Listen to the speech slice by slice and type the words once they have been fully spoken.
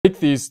break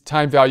these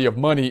time value of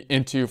money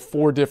into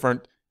 4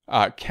 different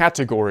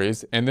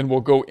categories, and then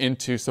we'll go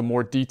into some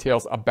more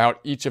details about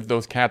each of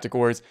those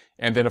categories.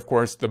 And then, of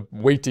course, the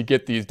way to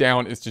get these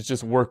down is to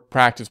just work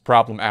practice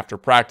problem after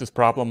practice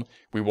problem.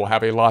 We will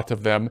have a lot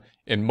of them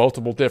in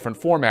multiple different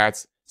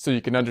formats, so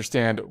you can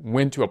understand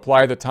when to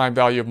apply the time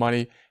value of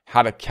money,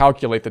 how to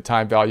calculate the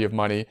time value of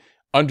money,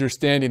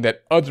 understanding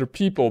that other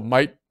people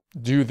might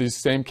do these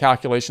same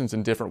calculations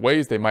in different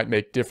ways. They might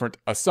make different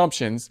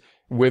assumptions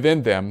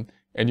within them.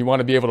 And you want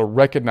to be able to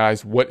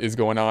recognize what is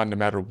going on no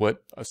matter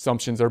what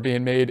assumptions are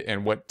being made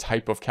and what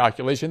type of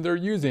calculation they're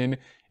using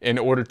in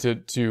order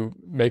to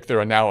make their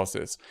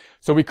analysis.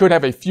 So we could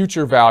have a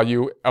future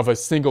value of a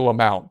single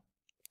amount.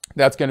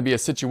 That's going to be a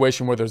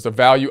situation where there's a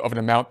value of an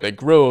amount that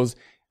grows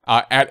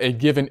at a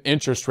given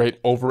interest rate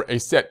over a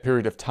set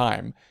period of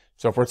time.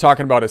 So if we're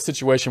talking about a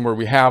situation where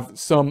we have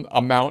some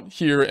amount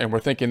here and we're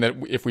thinking that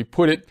if we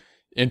put it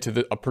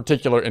into a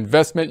particular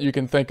investment you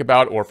can think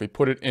about, or if we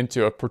put it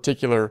into a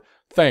particular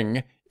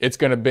thing, it's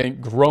going to be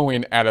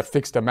growing at a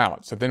fixed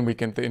amount. So then we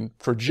can then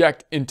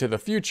project into the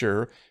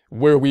future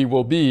where we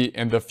will be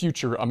in the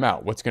future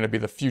amount. What's going to be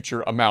the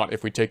future amount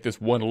if we take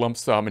this one lump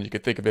sum, and you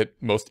could think of it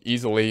most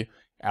easily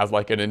as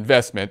like an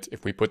investment.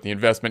 If we put the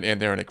investment in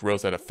there and it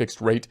grows at a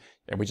fixed rate,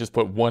 and we just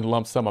put one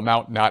lump sum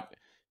amount, not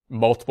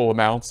multiple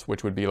amounts,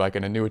 which would be like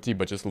an annuity,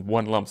 but just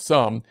one lump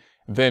sum,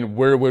 then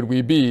where would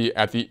we be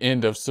at the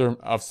end of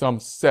some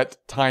set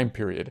time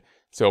period?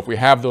 So if we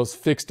have those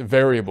fixed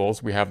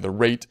variables, we have the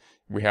rate,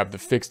 we have the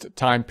fixed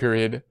time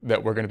period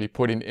that we're going to be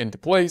putting into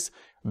place,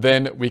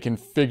 then we can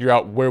figure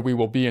out where we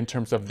will be in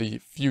terms of the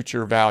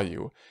future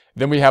value.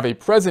 Then we have a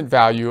present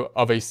value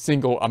of a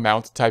single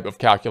amount type of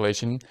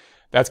calculation.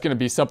 That's going to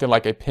be something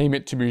like a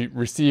payment to be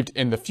received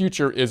in the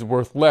future is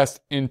worth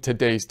less in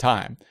today's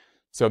time.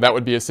 So that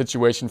would be a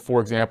situation, for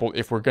example,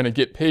 if we're going to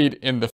get paid in the